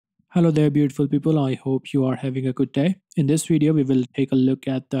Hello there, beautiful people. I hope you are having a good day. In this video, we will take a look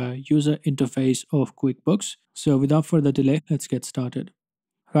at the user interface of QuickBooks. So, without further delay, let's get started.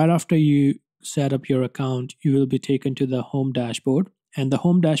 Right after you set up your account, you will be taken to the home dashboard. And the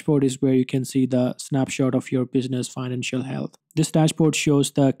home dashboard is where you can see the snapshot of your business financial health. This dashboard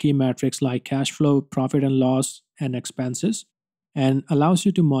shows the key metrics like cash flow, profit and loss, and expenses, and allows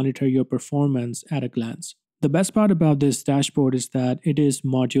you to monitor your performance at a glance. The best part about this dashboard is that it is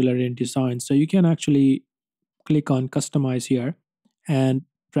modular in design. So you can actually click on customize here and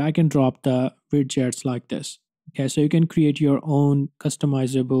drag and drop the widgets like this. Okay, so you can create your own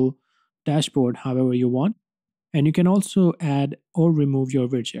customizable dashboard however you want. And you can also add or remove your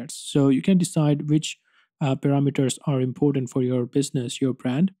widgets. So you can decide which parameters are important for your business, your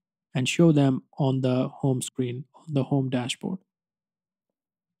brand, and show them on the home screen, on the home dashboard.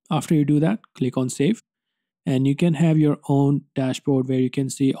 After you do that, click on save and you can have your own dashboard where you can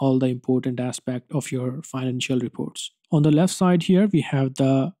see all the important aspect of your financial reports. On the left side here, we have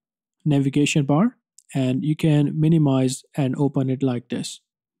the navigation bar and you can minimize and open it like this.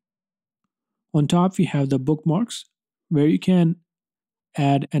 On top, we have the bookmarks where you can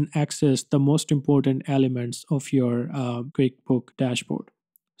add and access the most important elements of your QuickBook dashboard.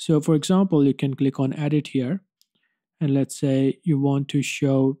 So for example, you can click on edit here and let's say you want to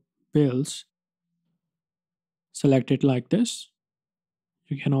show bills. Select it like this.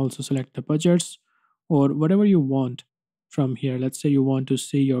 You can also select the budgets or whatever you want from here. Let's say you want to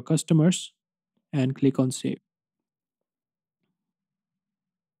see your customers and click on save.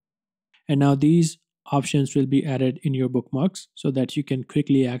 And now these options will be added in your bookmarks so that you can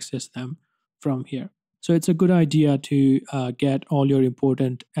quickly access them from here. So it's a good idea to get all your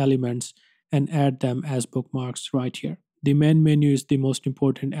important elements and add them as bookmarks right here. The main menu is the most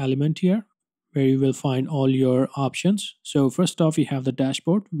important element here, where you will find all your options. So first off, you have the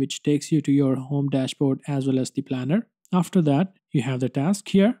dashboard, which takes you to your home dashboard as well as the planner. After that, you have the task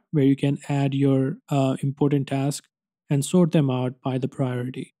here, where you can add your important task and sort them out by the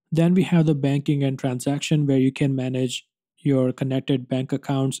priority. Then we have the banking and transaction, where you can manage your connected bank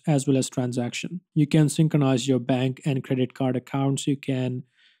accounts as well as transaction. You can synchronize your bank and credit card accounts. You can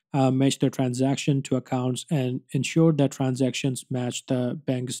match the transaction to accounts and ensure that transactions match the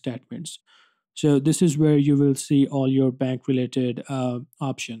bank statements. So this is where you will see all your bank related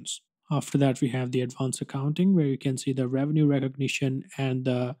options. After that, we have the advanced accounting where you can see the revenue recognition and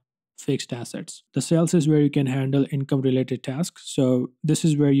the fixed assets. The sales is where you can handle income related tasks. So this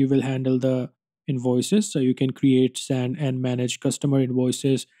is where you will handle the invoices. So you can create, send, and manage customer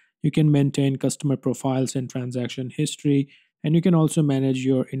invoices. You can maintain customer profiles and transaction history. And you can also manage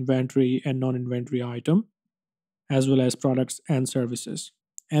your inventory and non inventory item, as well as products and services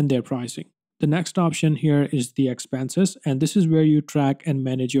and their pricing. The next option here is the expenses, and this is where you track and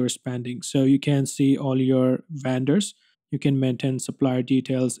manage your spending. So you can see all your vendors, you can maintain supplier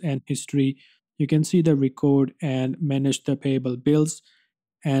details and history, you can see the record and manage the payable bills,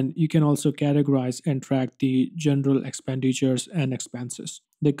 and you can also categorize and track the general expenditures and expenses.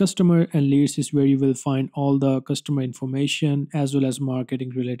 The customer and leads is where you will find all the customer information as well as marketing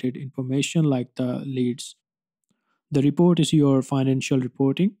related information like the leads. The report is your financial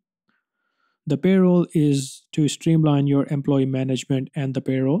reporting. The payroll is to streamline your employee management and the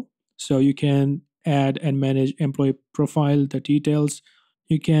payroll. So you can add and manage employee profile, the details.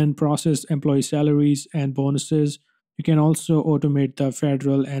 You can process employee salaries and bonuses. You can also automate the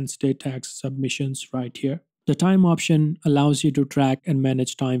federal and state tax submissions right here. The time option allows you to track and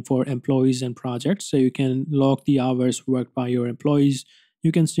manage time for employees and projects. So you can log the hours worked by your employees.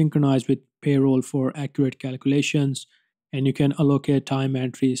 You can synchronize with payroll for accurate calculations, and you can allocate time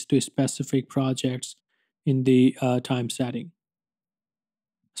entries to specific projects in the time setting.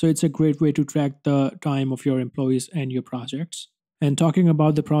 So it's a great way to track the time of your employees and your projects. And talking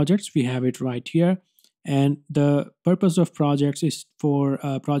about the projects, we have it right here. And the purpose of projects is for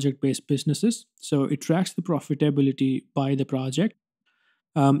project based businesses. So it tracks the profitability by the project.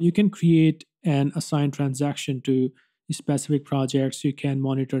 You can create and assign transaction to specific projects. You can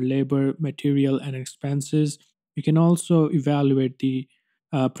monitor labor, material, and expenses. You can also evaluate the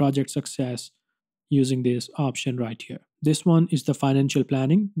project success using this option right here. This one is the financial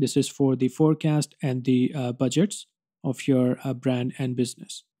planning. This is for the forecast and the budgets of your brand and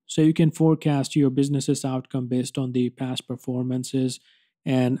business. So you can forecast your business's outcome based on the past performances,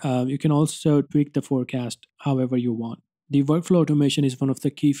 and you can also tweak the forecast however you want. The workflow automation is one of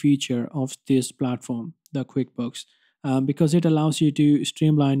the key feature of this platform, the QuickBooks, because it allows you to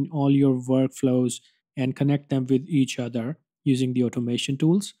streamline all your workflows and connect them with each other using the automation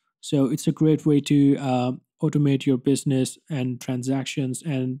tools. So it's a great way to automate your business and transactions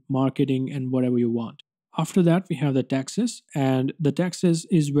and marketing and whatever you want. After that, we have the taxes, and the taxes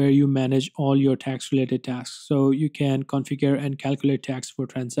is where you manage all your tax related tasks. So you can configure and calculate tax for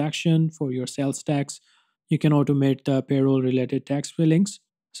transaction, for your sales tax. You can automate the payroll related tax fillings.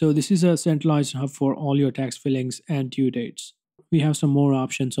 So this is a centralized hub for all your tax fillings and due dates. We have some more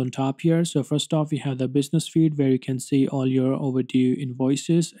options on top here. So first off, we have the business feed where you can see all your overdue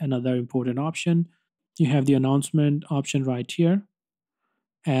invoices. Another important option. You have the announcement option right here.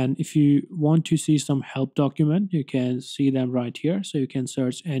 And if you want to see some help document, you can see them right here. So you can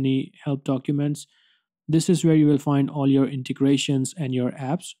search any help documents. This is where you will find all your integrations and your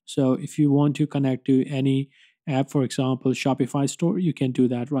apps. So if you want to connect to any app, for example, Shopify store, you can do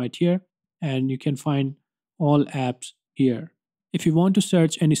that right here. And you can find all apps here. If you want to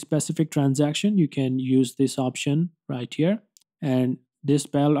search any specific transaction, you can use this option right here. And this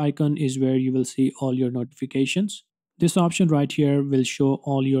bell icon is where you will see all your notifications. This option right here will show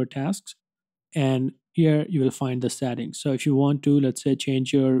all your tasks, and here you will find the settings. So if you want to, let's say,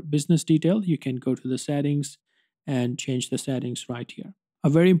 change your business detail, you can go to the settings and change the settings right here. A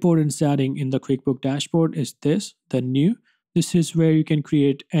very important setting in the QuickBook dashboard is this, the new. This is where you can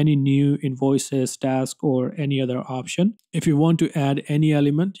create any new invoices, task, or any other option. If you want to add any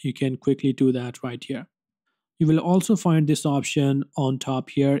element, you can quickly do that right here. You will also find this option on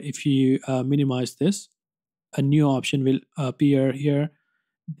top here. If you minimize this, a new option will appear here.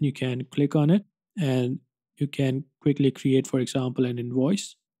 You can click on it and you can quickly create, for example, an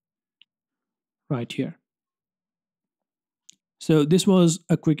invoice right here. So this was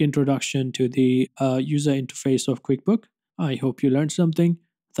a quick introduction to the user interface of QuickBook. I hope you learned something.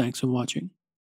 Thanks for watching.